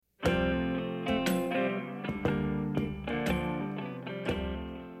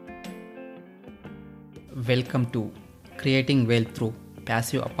Welcome to Creating Wealth Through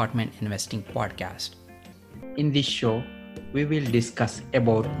Passive Apartment Investing podcast. In this show, we will discuss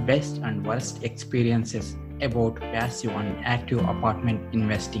about best and worst experiences about passive and active apartment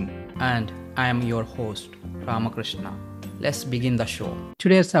investing. And I am your host, Ramakrishna. Let's begin the show.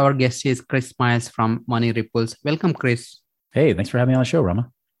 Today's our guest is Chris Miles from Money Ripples. Welcome, Chris. Hey, thanks for having me on the show,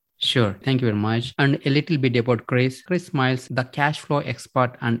 Rama. Sure. Thank you very much. And a little bit about Chris. Chris Miles, the cash flow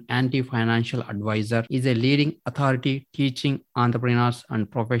expert and anti-financial advisor, is a leading authority teaching entrepreneurs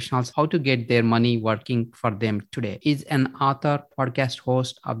and professionals how to get their money working for them today. He's an author, podcast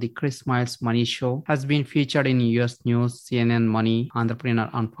host of the Chris Miles Money Show, has been featured in US News, CNN Money,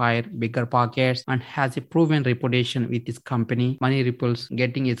 Entrepreneur on Fire, Bigger Pockets, and has a proven reputation with his company, Money Ripples,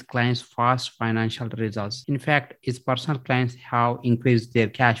 getting his clients fast financial results. In fact, his personal clients have increased their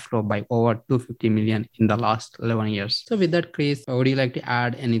cash flow by over 250 million in the last 11 years. So with that, Chris, would you like to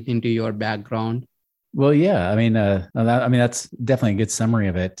add anything to your background? Well, yeah, that's definitely a good summary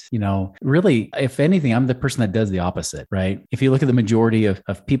of it. Really, if anything, I'm the person that does the opposite, right? If you look at the majority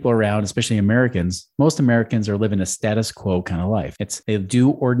of people around, especially Americans, most Americans are living a status quo kind of life. They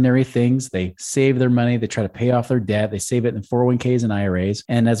do ordinary things. They save their money. They try to pay off their debt. They save it in 401ks and IRAs.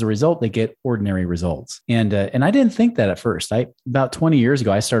 And as a result, they get ordinary results. And I didn't think that at first. About 20 years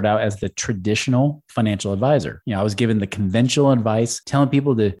ago, I started out as the traditional financial advisor. I was given the conventional advice, telling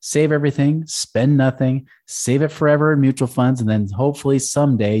people to save everything, spend nothing, save it forever in mutual funds, and then hopefully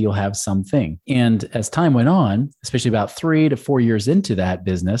someday you'll have something. And as time went on, especially about 3 to 4 years into that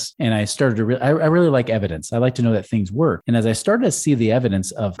business, and I started to I really like evidence. I like to know that things work. And as I started to see the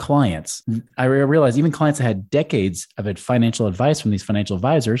evidence of clients, I realized even clients that had decades of financial advice from these financial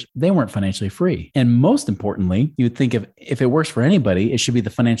advisors, they weren't financially free. And most importantly, you would think if it works for anybody, it should be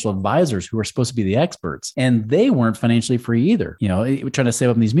the financial advisors who are supposed to be the experts. And they weren't financially free either. Trying to save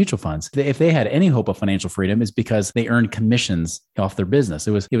up in these mutual funds. If they had any hope of financial freedom, is because they earned commissions off their business.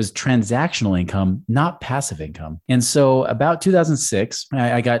 It was transactional income, not passive income. And so about 2006,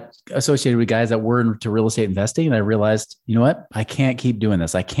 I got associated with guys that were into real estate investing. And I realized, you know what? I can't keep doing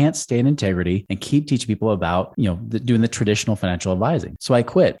this. I can't stay in integrity and keep teaching people about, doing the traditional financial advising. So I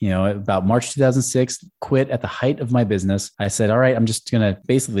quit, about March 2006, quit at the height of my business. I said, all right, I'm just going to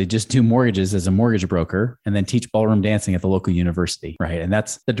basically just do mortgages as a mortgage broker and then teach ballroom dancing at the local university. Right. And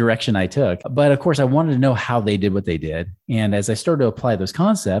that's the direction I took. But of course, I wanted to know how they did what they did. And as I started to apply those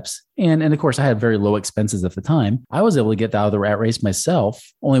concepts, and of course, I had very low expenses at the time, I was able to get out of the rat race myself,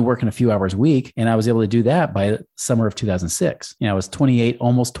 only working a few hours a week. And I was able to do that by summer of 2006. I was 28,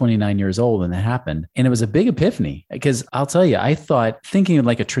 almost 29 years old when that happened. And it was a big epiphany because I'll tell you, I thought, thinking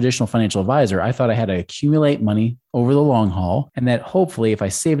like a traditional financial advisor, I thought I had to accumulate money over the long haul. And that hopefully if I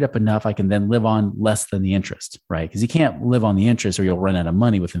saved up enough, I can then live on less than the interest, right? Because you can't live on the interest or you'll run out of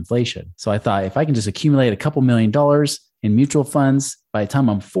money with inflation. So I thought if I can just accumulate a couple $1 million in mutual funds, by the time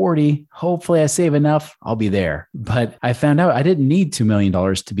I'm 40, hopefully I save enough, I'll be there. But I found out I didn't need $2 million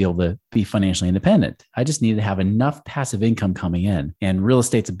to be able to be financially independent. I just needed to have enough passive income coming in. And real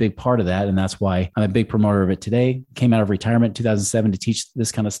estate's a big part of that. And that's why I'm a big promoter of it today. Came out of retirement in 2007 to teach this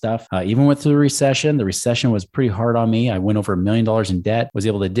kind of stuff. Even went through the recession. The recession was pretty hard on me. I went over $1 million in debt, was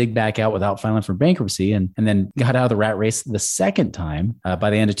able to dig back out without filing for bankruptcy, and then got out of the rat race the second time by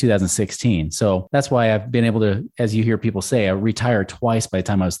the end of 2016. So that's why I've been able to, as you hear people say, I retired twice by the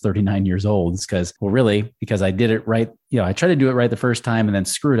time I was 39 years old. It's because I did it right. I tried to do it right the first time and then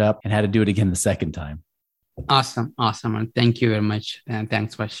screwed up and had to do it again the second time. Awesome. And thank you very much. And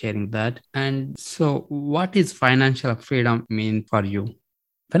thanks for sharing that. And so what is financial freedom mean for you?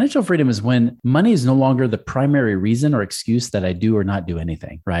 Financial freedom is when money is no longer the primary reason or excuse that I do or not do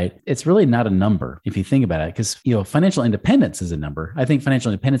anything, right? It's really not a number if you think about it, because, financial independence is a number. I think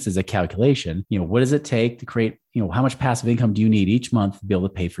financial independence is a calculation. What does it take to create, how much passive income do you need each month to be able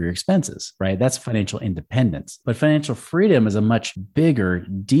to pay for your expenses, right? That's financial independence. But financial freedom is a much bigger,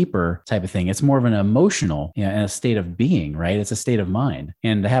 deeper type of thing. It's more of an emotional and a state of being, right? It's a state of mind.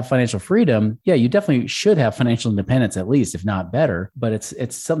 And to have financial freedom, you definitely should have financial independence at least, if not better. But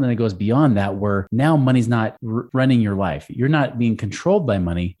it's something that goes beyond that, where now money's not running your life. You're not being controlled by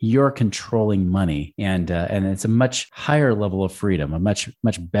money. You're controlling money. And it's a much higher level of freedom, a much,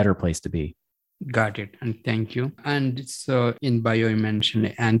 much better place to be. Got it. And thank you. And so in bio, you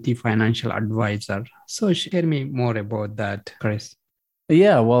mentioned anti-financial advisor. So share me more about that, Chris.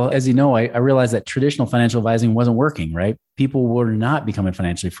 Yeah, well, as you know, I realized that traditional financial advising wasn't working, right? people were not becoming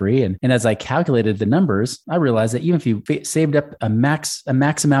financially free. And as I calculated the numbers, I realized that even if you saved up a max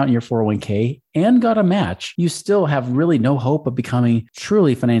amount in your 401k and got a match, you still have really no hope of becoming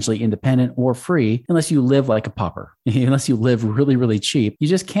truly financially independent or free unless you live like a pauper, unless you live really, really cheap. You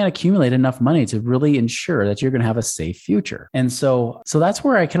just can't accumulate enough money to really ensure that you're going to have a safe future. And so that's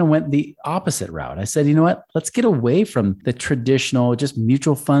where I kind of went the opposite route. I said, you know what, let's get away from the traditional just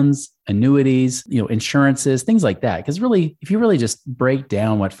mutual funds, annuities, insurances, things like that. Because really, if you really just break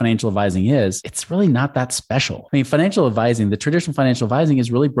down what financial advising is, it's really not that special. I mean, financial advising, the traditional financial advising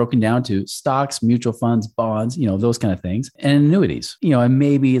is really broken down to stocks, mutual funds, bonds, those kind of things, and annuities, and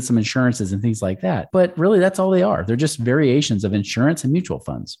maybe some insurances and things like that. But really, that's all they are. They're just variations of insurance and mutual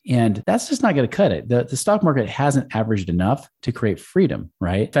funds. And that's just not going to cut it. The stock market hasn't averaged enough to create freedom,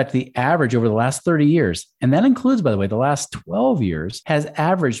 right? In fact, the average over the last 30 years, and that includes, by the way, the last 12 years, has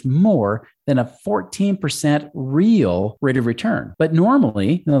averaged more than a 14% real rate of return. But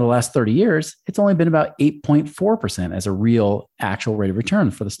normally, in the last 30 years, it's only been about 8.4% as a real actual rate of return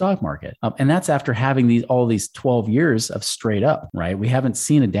for the stock market. And that's after having all these 12 years of straight up, right? We haven't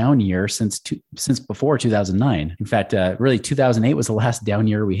seen a down year since before 2009. In fact, really 2008 was the last down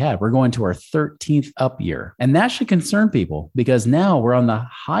year we had. We're going to our 13th up year. And that should concern people because now we're on the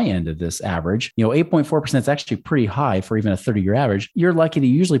high end of this average. 8.4% is actually pretty high for even a 30-year average. You're lucky to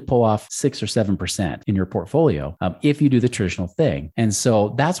usually pull off 6 or 7% in your portfolio if you do the traditional thing. And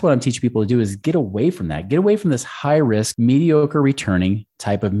so that's what I'm teaching people to do is get away from that. Get away from this high risk, mediocre returning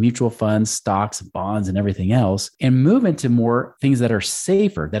type of mutual funds, stocks, bonds, and everything else, and move into more things that are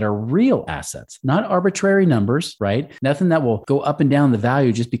safer, that are real assets, not arbitrary numbers, right? Nothing that will go up and down the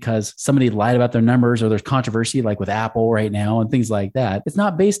value just because somebody lied about their numbers or there's controversy like with Apple right now and things like that. It's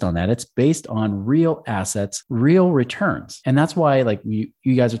not based on that. It's based on real assets, real returns. And that's why like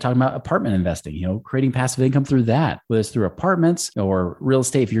you guys are talking about apartment investing, creating passive income through that, whether it's through apartments or real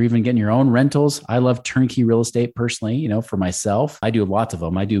estate. If you're even getting your own rentals, I love turnkey real estate personally, for myself. I do lots of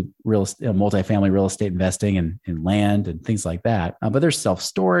them. I do multifamily real estate investing and land and things like that. But there's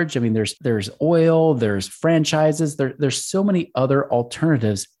self-storage. I mean, there's oil, there's franchises. There's so many other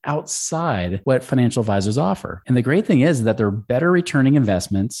alternatives outside what financial advisors offer. And the great thing is that they're better returning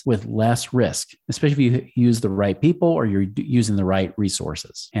investments with less risk, especially if you use the right people or you're using the right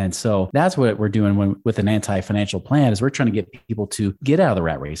resources. And so that's what we're doing with an anti-financial plan is we're trying to get people to get out of the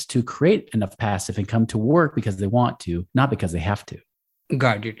rat race, to create enough passive income to work because they want to, not because they have to.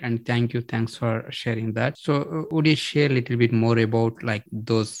 Got it. And thank you. Thanks for sharing that. So would you share a little bit more about like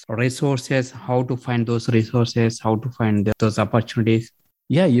those resources, how to find those resources, how to find those opportunities?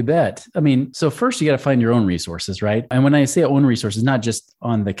 Yeah, you bet. I mean, so first you got to find your own resources, right? And when I say own resources, not just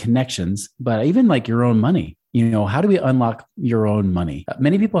on the connections, but even like your own money. How do we unlock your own money?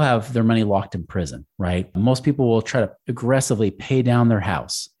 Many people have their money locked in prison, right? Most people will try to aggressively pay down their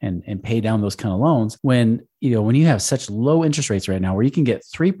house and pay down those kind of loans when you have such low interest rates right now where you can get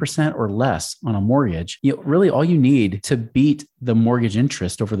 3% or less on a mortgage, really all you need to beat the mortgage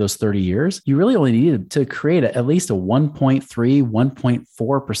interest over those 30 years, you really only need to create at least a 1.3,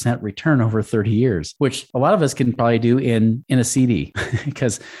 1.4% return over 30 years, which a lot of us can probably do in a CD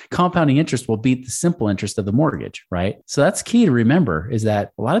because compounding interest will beat the simple interest of the mortgage, right? So that's key to remember is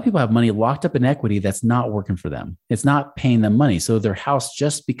that a lot of people have money locked up in equity that's not working for them. It's not paying them money. So their house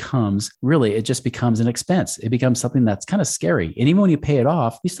just becomes an expense. It becomes something that's kind of scary. And even when you pay it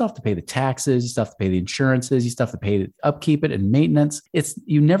off, you still have to pay the taxes, you still have to pay the insurances, you still have to pay to upkeep it and maintenance.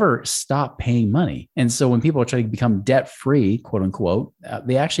 You never stop paying money. And so when people are trying to become debt free, quote unquote,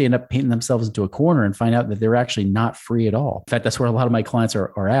 they actually end up painting themselves into a corner and find out that they're actually not free at all. In fact, that's where a lot of my clients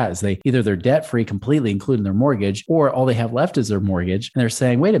are at is they're debt free completely, including their mortgage, or all they have left is their mortgage. And they're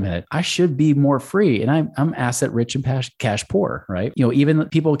saying, wait a minute, I should be more free. And I'm asset rich and cash poor, right? Even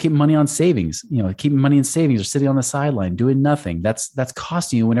people keep money on savings, keeping money in savings or sitting on the sideline doing nothing. That's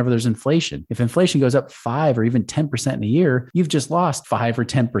costing you whenever there's inflation. If inflation goes up 5 or even 10% in a year, you've just lost 5 or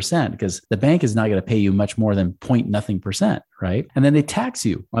 10% because the bank is not going to pay you much more than point nothing percent. Right. And then they tax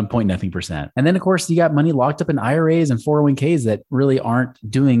you on point nothing percent. And then, of course, you got money locked up in IRAs and 401ks that really aren't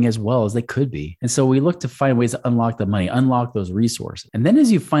doing as well as they could be. And so we look to find ways to unlock the money, unlock those resources. And then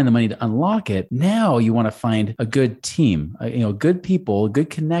as you find the money to unlock it, now you want to find a good team, good people, good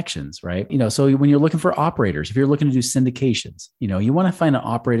connections, right? So when you're looking for operators, if you're looking to do syndications, you want to find an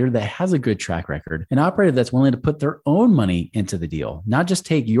operator that has a good track record, an operator that's willing to put their own money into the deal, not just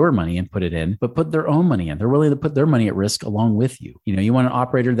take your money and put it in, but put their own money in. They're willing to put their money at risk along along with you. You want an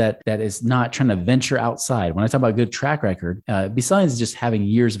operator that is not trying to venture outside. When I talk about good track record, besides just having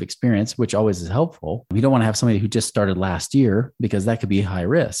years of experience, which always is helpful, you don't want to have somebody who just started last year because that could be high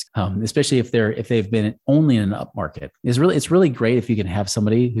risk, especially if they've been only in an up market. It's really great if you can have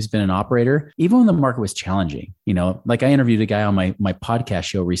somebody who's been an operator, even when the market was challenging. Like I interviewed a guy on my podcast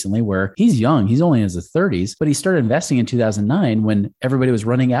show recently where he's young, he's only in his 30s, but he started investing in 2009 when everybody was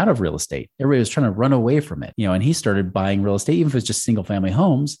running out of real estate. Everybody was trying to run away from it, and he started buying real estate, even if it was just single family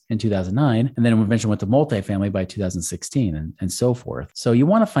homes in 2009. And then eventually went to multifamily by 2016 and so forth. So you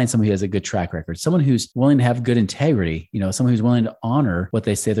want to find someone who has a good track record, someone who's willing to have good integrity, someone who's willing to honor what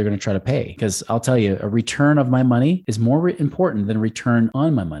they say they're going to try to pay. Because I'll tell you, a return of my money is more important than a return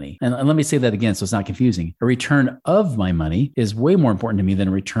on my money. And let me say that again, so it's not confusing. A return of my money is way more important to me than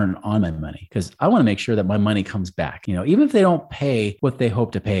a return on my money, because I want to make sure that my money comes back, even if they don't pay what they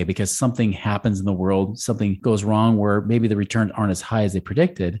hope to pay because something happens in the world, something goes wrong where maybe the returns aren't as high as they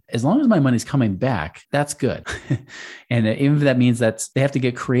predicted. As long as my money's coming back, that's good. And even if that means that they have to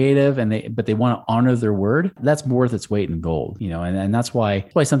get creative but they want to honor their word, that's worth its weight in gold, and that's why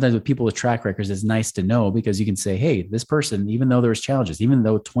sometimes with people with track records, it's nice to know, because you can say, hey, this person, even though there was challenges, even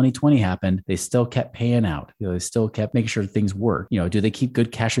though 2020 happened, they still kept paying out. They still kept making sure things work. Do they keep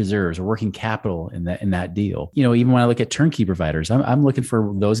good cash reserves or working capital in that deal? Even when I look at turnkey providers, I'm looking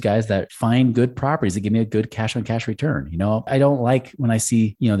for those guys that find good properties that give me a good cash on cash return. I don't like when I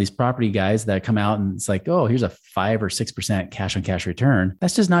see, these property guys that come out and it's like, oh, here's a 5 or 6% cash on cash return.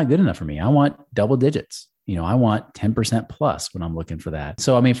 That's just not good enough for me. I want double digits. I want 10% plus when I'm looking for that.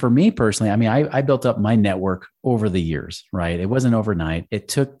 So, for me personally, I built up my network over the years, right? It wasn't overnight. It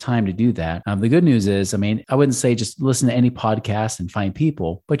took time to do that. The good news is, I wouldn't say just listen to any podcast and find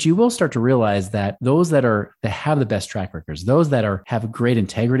people, but you will start to realize that those that have the best track records, those that have great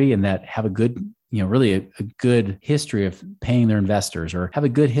integrity and that have a good really a good history of paying their investors, or have a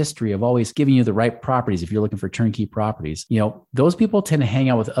good history of always giving you the right properties if you're looking for turnkey properties. Those people tend to hang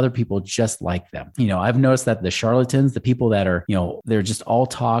out with other people just like them. I've noticed that the charlatans, the people that are, they're just all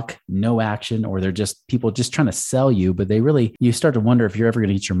talk, no action, or they're just people just trying to sell you, but you start to wonder if you're ever going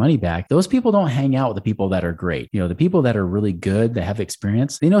to get your money back. Those people don't hang out with the people that are great. The people that are really good, that have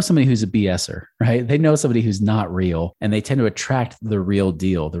experience, they know somebody who's a BSer, right? They know somebody who's not real, and they tend to attract the real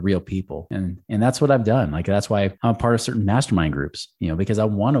deal, the real people. And that's what I've done. That's why I'm a part of certain mastermind groups, because I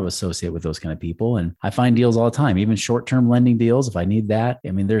want to associate with those kind of people. And I find deals all the time, even short-term lending deals, if I need that.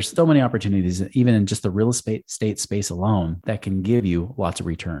 There's so many opportunities, even in just the real estate space alone, that can give you lots of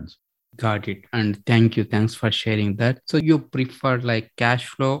returns. Got it. And thank you. Thanks for sharing that. So you prefer like cash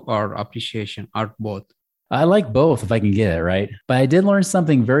flow or appreciation, or both? I like both if I can get it, right? But I did learn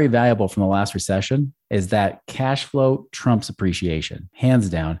something very valuable from the last recession, is that cash flow trumps appreciation, hands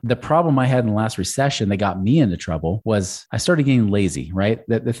down. The problem I had in the last recession that got me into trouble was I started getting lazy, right?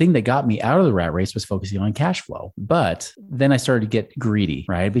 The thing that got me out of the rat race was focusing on cash flow. But then I started to get greedy,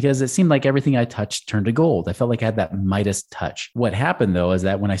 right? Because it seemed like everything I touched turned to gold. I felt like I had that Midas touch. What happened though is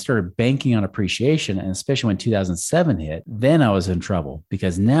that when I started banking on appreciation, and especially when 2007 hit, then I was in trouble,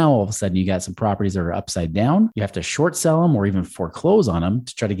 because now all of a sudden you got some properties that are upside down. You have to short sell them or even foreclose on them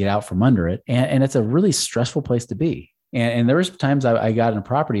to try to get out from under it. And it's a really stressful place to be. And there was times I got into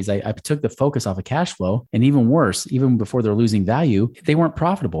properties, I took the focus off of cash flow, and even worse, even before they're losing value, they weren't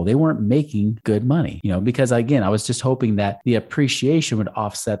profitable. They weren't making good money, because again, I was just hoping that the appreciation would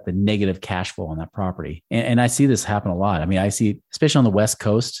offset the negative cash flow on that property. And I see this happen a lot. I see, especially on the West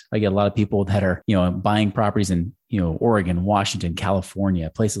Coast, I get a lot of people that are, buying properties in Oregon, Washington,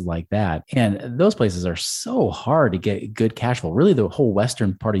 California, places like that. And those places are so hard to get good cash flow. Really, the whole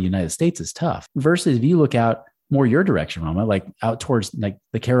Western part of the United States is tough. Versus if you look out more your direction, Rama, like out towards like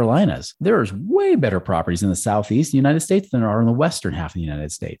the Carolinas, there's way better properties in the Southeast United States than there are in the Western half of the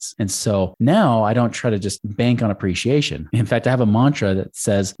United States. And so now I don't try to just bank on appreciation. In fact, I have a mantra that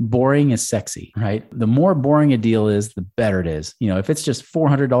says boring is sexy, right? The more boring a deal is, the better it is. If it's just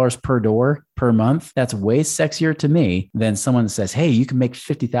 $400 per door per month, that's way sexier to me than someone that says, hey, you can make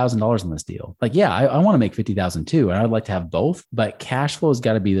 $50,000 on this deal. Like, yeah, I want to make $50,000 too. And I'd like to have both, but cash flow has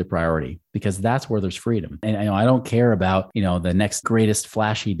got to be the priority, because that's where there's freedom. And I don't care about, the next greatest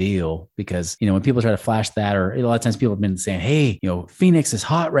flashy deal, because, when people try to flash that, or a lot of times people have been saying, hey, Phoenix is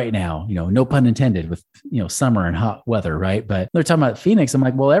hot right now, no pun intended, with, summer and hot weather, right? But they're talking about Phoenix. I'm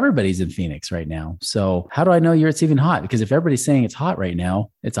like, well, everybody's in Phoenix right now. So how do I know it's even hot? Because if everybody's saying it's hot right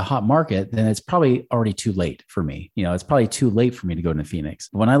now, it's a hot market, then it's probably already too late for me. It's probably too late for me to go to Phoenix.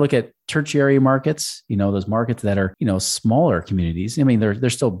 When I look at tertiary markets, those markets that are, smaller communities. I mean, they're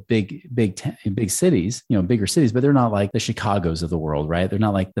still big cities, bigger cities, but they're not like the Chicagos of the world, right? They're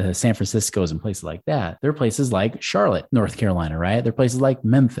not like the San Franciscos and places like that. They're places like Charlotte, North Carolina, right? They're places like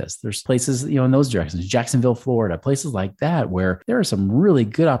Memphis. There's places, in those directions, Jacksonville, Florida, places like that, where there are some really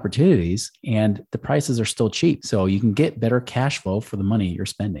good opportunities and the prices are still cheap. So you can get better cash flow for the money you're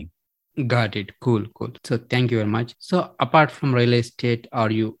spending. Got it. Cool. So thank you very much. So apart from real estate, are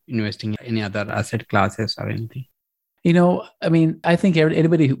you investing in any other asset classes or anything? I think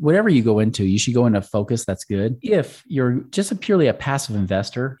anybody, whatever you go into, you should go into focus that's good. If you're just purely a passive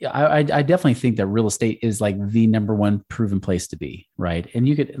investor, I definitely think that real estate is like the number one proven place to be, right? And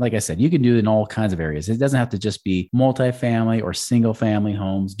you could, like I said, you can do it in all kinds of areas. It doesn't have to just be multifamily or single family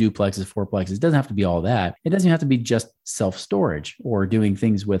homes, duplexes, fourplexes. It doesn't have to be all that. It doesn't have to be just self-storage or doing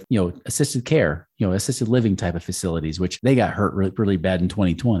things with, assisted care, assisted living type of facilities, which they got hurt really bad in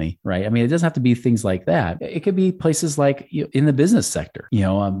 2020, right? I mean, it doesn't have to be things like that. It could be places like in the business sector,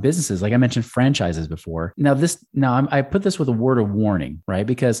 businesses, like I mentioned, franchises before. I put this with a word of warning, right?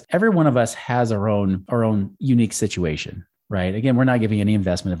 Because every one of us has our own unique situation. Right. Again, we're not giving any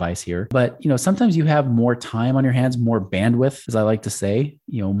investment advice here, but sometimes you have more time on your hands, more bandwidth, as I like to say,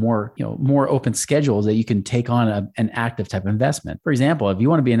 more open schedules that you can take on an active type of investment. For example, if you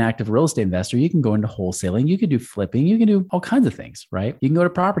want to be an active real estate investor, you can go into wholesaling, you can do flipping, you can do all kinds of things, right? You can go to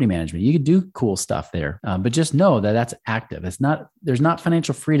property management, you can do cool stuff there, but just know that that's active. There's not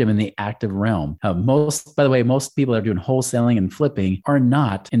financial freedom in the active realm. Most people that are doing wholesaling and flipping are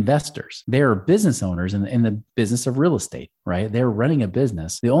not investors. They are business owners in the business of real estate. Right? They're running a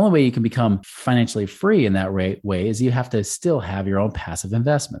business. The only way you can become financially free in that way is you have to still have your own passive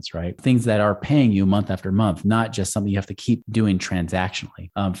investments, right? Things that are paying you month after month, not just something you have to keep doing transactionally.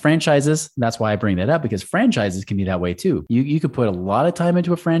 Franchises, that's why I bring that up, because franchises can be that way too. You could put a lot of time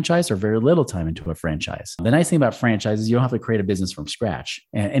into a franchise or very little time into a franchise. The nice thing about franchises, you don't have to create a business from scratch.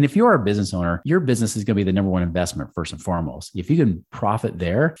 And if you're a business owner, your business is going to be the number one investment first and foremost. If you can profit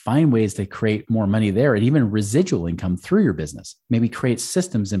there, find ways to create more money there and even residual income through your business. Maybe create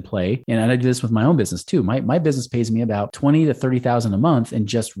systems in play. And I do this with my own business too. My business pays me about $20,000 to $30,000 a month in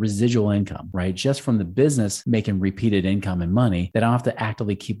just residual income, right? Just from the business making repeated income and money that I don't have to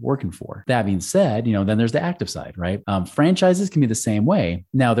actively keep working for. That being said, then there's the active side, right? Franchises can be the same way.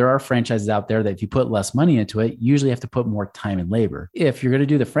 Now, there are franchises out there that if you put less money into it, you usually have to put more time and labor. If you're going to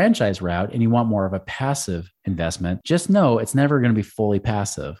do the franchise route and you want more of a passive investment, just know it's never going to be fully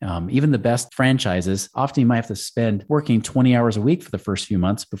passive. Even the best franchises, often you might have to spend working 20 hours a week for the first few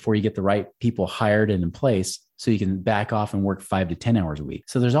months before you get the right people hired and in place, so you can back off and work 5 to 10 hours a week.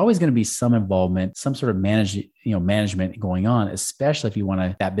 So there's always going to be some involvement, some sort of management going on, especially if you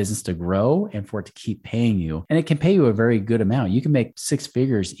want that business to grow and for it to keep paying you. And it can pay you a very good amount. You can make 6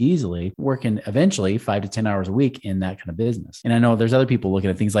 figures easily working eventually 5 to 10 hours a week in that kind of business. And I know there's other people looking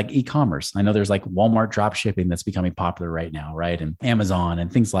at things like e-commerce. I know there's like Walmart drop shipping that's becoming popular right now, right? And Amazon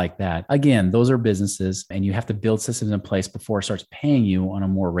and things like that. Again, those are businesses and you have to build systems in place before it starts paying you on a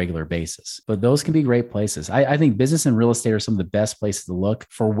more regular basis. But those can be great places. I think business and real estate are some of the best places to look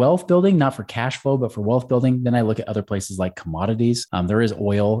for wealth building, not for cash flow, but for wealth building. Then I look at other places like commodities. There is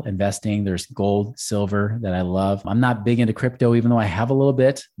oil investing. There's gold, silver that I love. I'm not big into crypto, even though I have a little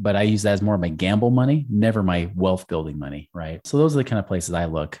bit, but I use that as more of my gamble money, never my wealth building money, right? So those are the kind of places I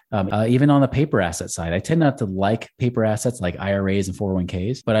look. Even on the paper asset side, I tend not to like paper assets like IRAs and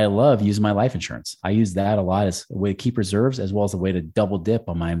 401ks, but I love using my life insurance. I use that a lot as a way to keep reserves as well as a way to double dip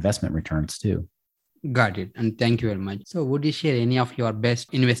on my investment returns too. Got it. And thank you very much. So would you share any of your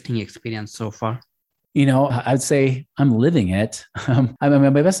best investing experience so far? I'd say I'm living it. My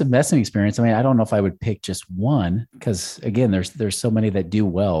best investing experience. I don't know if I would pick just one because again, there's so many that do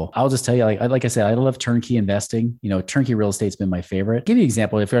well. I'll just tell you, like I said, I love turnkey investing. Turnkey real estate's been my favorite. Give you an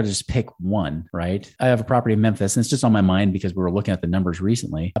example. If I were to just pick one, right? I have a property in Memphis and it's just on my mind because we were looking at the numbers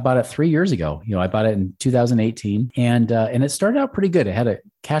recently. I bought it 3 years ago. I bought it in 2018 and it started out pretty good. It had a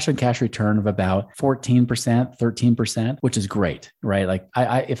cash on cash return of about 14%, 13%, which is great, right? Like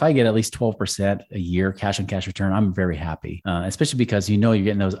if I get at least 12% a year cash on cash return, I'm very happy, especially because you're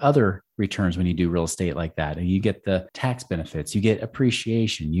getting those other returns when you do real estate like that. And you get the tax benefits, you get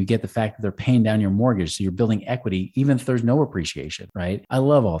appreciation, you get the fact that they're paying down your mortgage. So you're building equity, even if there's no appreciation, right? I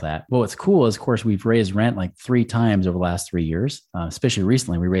love all that. But what's cool is, of course, we've raised rent like 3 times over the last 3 years, especially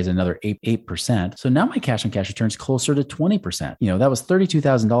recently, we raised another 8%. So now my cash on cash return is closer to 20%. That was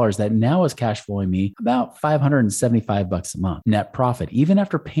 $32,000 that now is cash flowing me about $575 a month net profit, even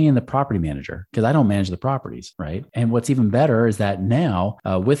after paying the property manager, because I don't manage the properties, right? And what's even better is that now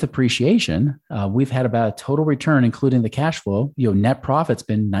with appreciation, appreciation, we've had about a total return, including the cash flow, net profit's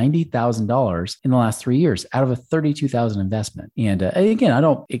been $90,000 in the last 3 years out of a $32,000 investment. And again, I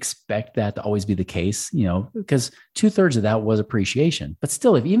don't expect that to always be the case, because 2/3 of that was appreciation. But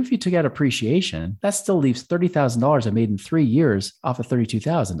still, even if you took out appreciation, that still leaves $30,000 I made in 3 years off of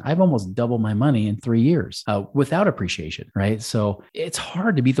 32,000. I've almost doubled my money in 3 years without appreciation, right? So it's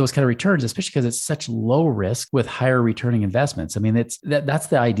hard to beat those kind of returns, especially because it's such low risk with higher returning investments. I mean, that's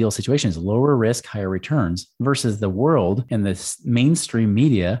the ideal situation, is lower risk, higher returns, versus the world and the mainstream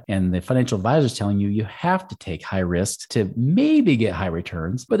media and the financial advisors telling you have to take high risks to maybe get high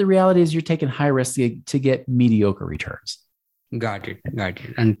returns. But the reality is you're taking high risks to get mediocre returns. Got it.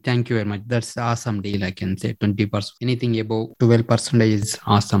 And thank you very much. That's awesome deal. I can say 20%. Anything above 12% is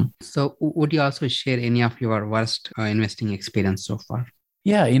awesome. So would you also share any of your worst investing experience so far?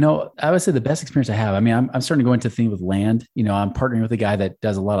 Yeah, I would say the best experience I have. I mean, I'm starting to go into things with land. I'm partnering with a guy that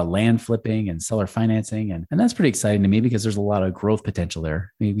does a lot of land flipping and seller financing. And that's pretty exciting to me because there's a lot of growth potential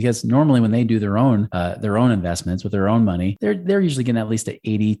there. I mean, because normally when they do their own investments with their own money, they're usually getting at least an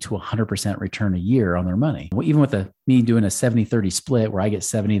 80 to 100% return a year on their money. Well, even with me doing a 70-30 split where I get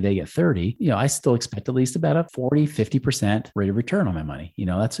 70, they get 30, I still expect at least about a 40-50% rate of return on my money.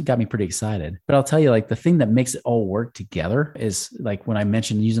 That's what got me pretty excited. But I'll tell you, like, the thing that makes it all work together is like when I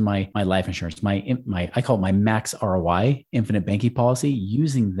mentioned using my life insurance, I call it my max ROI, infinite banking policy,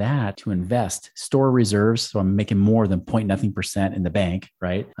 using that to invest, store reserves. So I'm making more than 0.nothing% in the bank,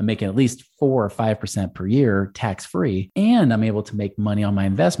 right? I'm making at least 4 or 5% per year tax-free. And I'm able to make money on my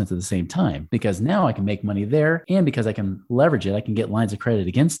investments at the same time, because now I can make money there. And because I can leverage it, I can get lines of credit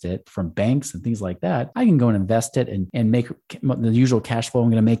against it from banks and things like that. I can go and invest it and make the usual cash flow I'm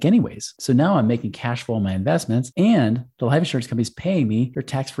going to make anyways. So now I'm making cash flow on my investments, and the life insurance company's paying me their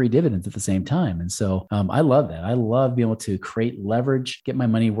tax-free dividends at the same time. And so I love that. I love being able to create leverage, get my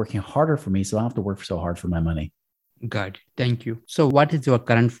money working harder for me so I don't have to work so hard for my money. Good. Thank you. So what is your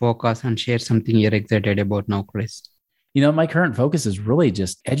current focus, and share something you're excited about now, Chris? My current focus is really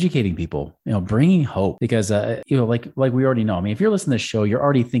just educating people, bringing hope, because, like we already know, I mean, if you're listening to this show, you're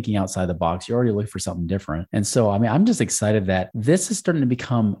already thinking outside the box. You're already looking for something different. And so, I mean, I'm just excited that this is starting to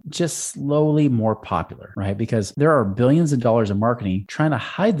become just slowly more popular, right? Because there are billions of dollars of marketing trying to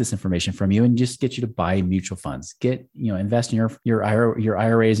hide this information from you and just get you to buy mutual funds, invest in your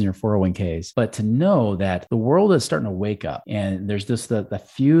IRAs and your 401ks. But to know that the world is starting to wake up, and there's just the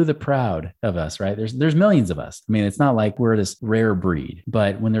few, the proud of us, right? There's millions of us. I mean, it's not like we're this rare breed,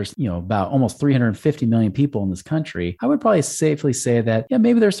 but when there's, about almost 350 million people in this country, I would probably safely say that,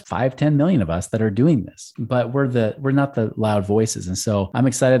 maybe there's 5-10 million of us that are doing this, but we're not the loud voices. And so I'm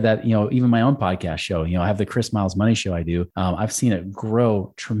excited that, even my own podcast show, I have the Chris Miles Money Show I do. I've seen it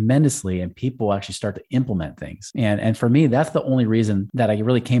grow tremendously, and people actually start to implement things. And for me, that's the only reason that I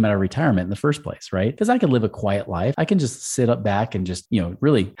really came out of retirement in the first place, right? Because I could live a quiet life. I can just sit up back and just,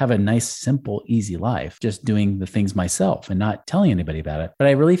 really have a nice, simple, easy life, just doing the things myself and not telling anybody about it. But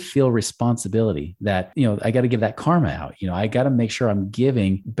I really feel responsibility that, I got to give that karma out. I got to make sure I'm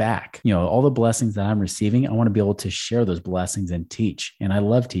giving back, all the blessings that I'm receiving. I want to be able to share those blessings and teach. And I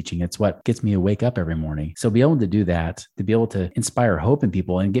love teaching. It's what gets me to wake up every morning. So be able to do that, to be able to inspire hope in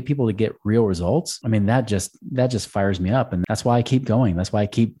people and get people to get real results. I mean, that just fires me up. And that's why I keep going. That's why I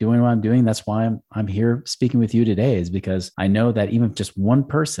keep doing what I'm doing. That's why I'm here speaking with you today, is because I know that even if just one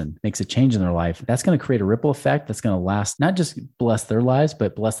person makes a change in their life, that's going to create a ripple effect that's going to last, not just bless their lives,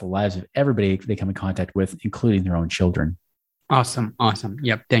 but bless the lives of everybody they come in contact with, including their own children. Awesome.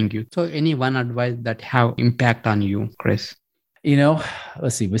 Yep. Thank you. So any one advice that have impact on you, Chris?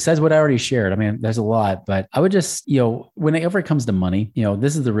 Let's see, besides what I already shared, I mean, there's a lot, but I would just, whenever it comes to money,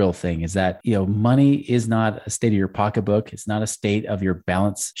 this is the real thing, is that, money is not a state of your pocketbook. It's not a state of your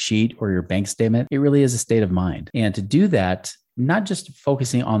balance sheet or your bank statement. It really is a state of mind. And to do that, not just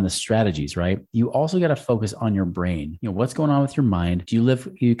focusing on the strategies, right? You also got to focus on your brain. What's going on with your mind? Do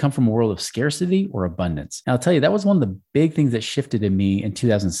you come from a world of scarcity or abundance? And I'll tell you, that was one of the big things that shifted in me in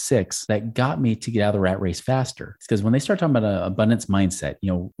 2006 that got me to get out of the rat race faster. It's because when they start talking about an abundance mindset,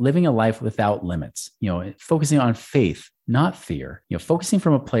 living a life without limits, focusing on faith, not fear, focusing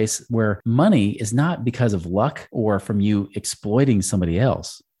from a place where money is not because of luck or from you exploiting somebody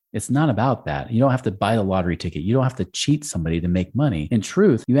else. It's not about that. You don't have to buy the lottery ticket. You don't have to cheat somebody to make money. In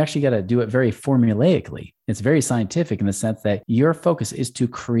truth, you actually got to do it very formulaically. It's very scientific in the sense that your focus is to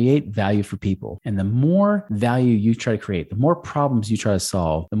create value for people. And the more value you try to create, the more problems you try to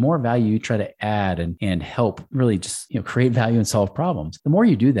solve, the more value you try to add and help really just, create value and solve problems. The more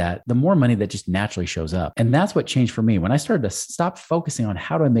you do that, the more money that just naturally shows up. And that's what changed for me when I started to stop focusing on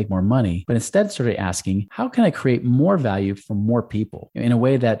how do I make more money, but instead started asking, how can I create more value for more people in a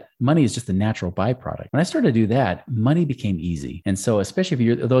way that money is just a natural byproduct. When I started to do that, money became easy. And so especially if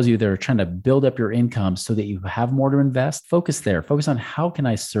you're those of you that are trying to build up your income so that you have more to invest, focus there. Focus on how can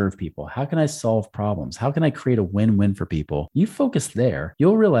I serve people? How can I solve problems? How can I create a win-win for people? You focus there,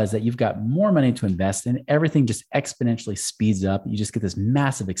 you'll realize that you've got more money to invest and everything just exponentially speeds up. You just get this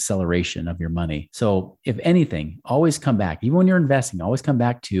massive acceleration of your money. So if anything, always come back. Even when you're investing, always come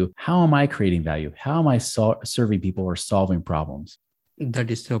back to how am I creating value? How am I serving people or solving problems?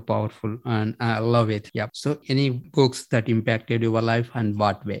 That is so powerful and I love it. Yeah. So any books that impacted your life and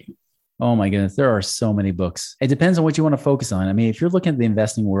what way? Oh my goodness, there are so many books. It depends on what you want to focus on. I mean, if you're looking at the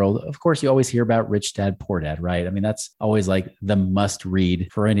investing world, of course, you always hear about Rich Dad, Poor Dad, right? I mean, that's always like the must read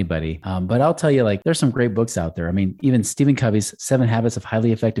for anybody. But I'll tell you, like, there's some great books out there. I mean, even Stephen Covey's 7 Habits of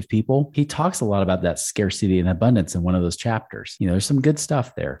Highly Effective People, he talks a lot about that scarcity and abundance in one of those chapters. There's some good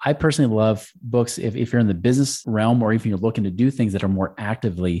stuff there. I personally love books if you're in the business realm or if you're looking to do things that are more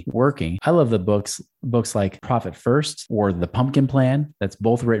actively working. I love the books like Profit First or The Pumpkin Plan. That's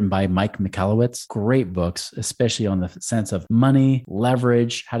both written by Mike Michalowicz. Great books, especially on the sense of money,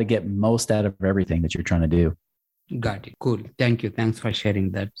 leverage, how to get most out of everything that you're trying to do. Got it. Cool. Thank you. Thanks for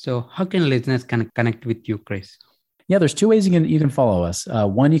sharing that. So how can listeners connect with you, Chris? Yeah, there's 2 ways you can follow us.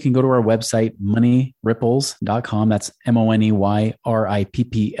 One, you can go to our website, moneyripples.com. That's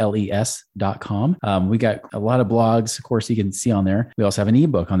MONEYRIPPLES.com. We got a lot of blogs, of course, you can see on there. We also have an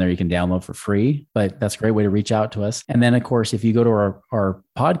ebook on there you can download for free, but that's a great way to reach out to us. And then, of course, if you go to our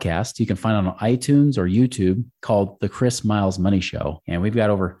podcast, you can find it on iTunes or YouTube called The Chris Miles Money Show. And we've got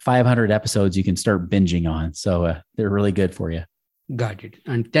over 500 episodes you can start binging on. So they're really good for you. Got it.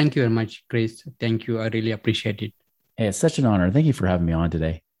 And thank you very much, Chris. Thank you. I really appreciate it. Hey, it's such an honor. Thank you for having me on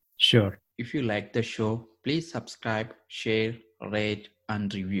today. Sure. If you like the show, please subscribe, share, rate,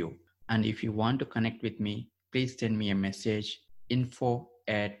 and review. And if you want to connect with me, please send me a message,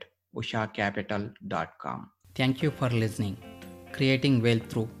 info@ushacapital.com. Thank you for listening. Creating Wealth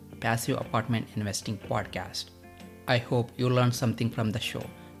Through Passive Apartment Investing Podcast. I hope you learned something from the show.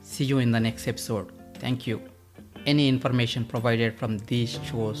 See you in the next episode. Thank you. Any information provided from these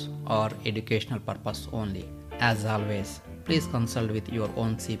shows are educational purpose only. As always, please consult with your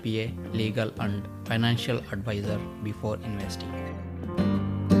own CPA, legal and financial advisor before investing.